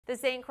The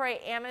St. Croix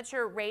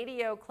Amateur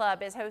Radio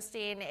Club is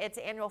hosting its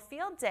annual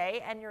field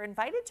day, and you're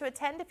invited to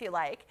attend if you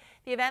like.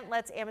 The event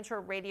lets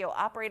amateur radio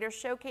operators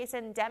showcase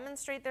and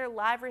demonstrate their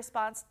live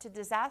response to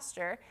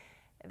disaster.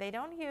 They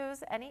don't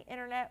use any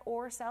internet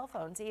or cell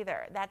phones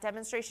either. That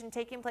demonstration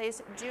taking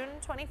place June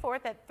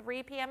 24th at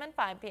 3 p.m. and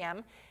 5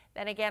 p.m.,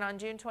 then again on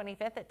June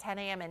 25th at 10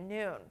 a.m. and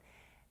noon.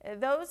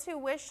 Those who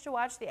wish to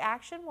watch the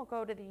action will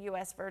go to the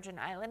U.S. Virgin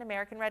Island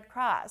American Red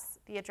Cross.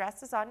 The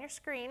address is on your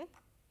screen.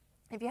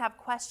 If you have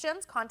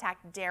questions,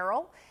 contact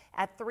Daryl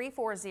at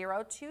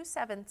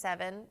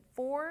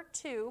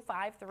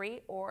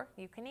 340-277-4253, or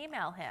you can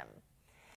email him.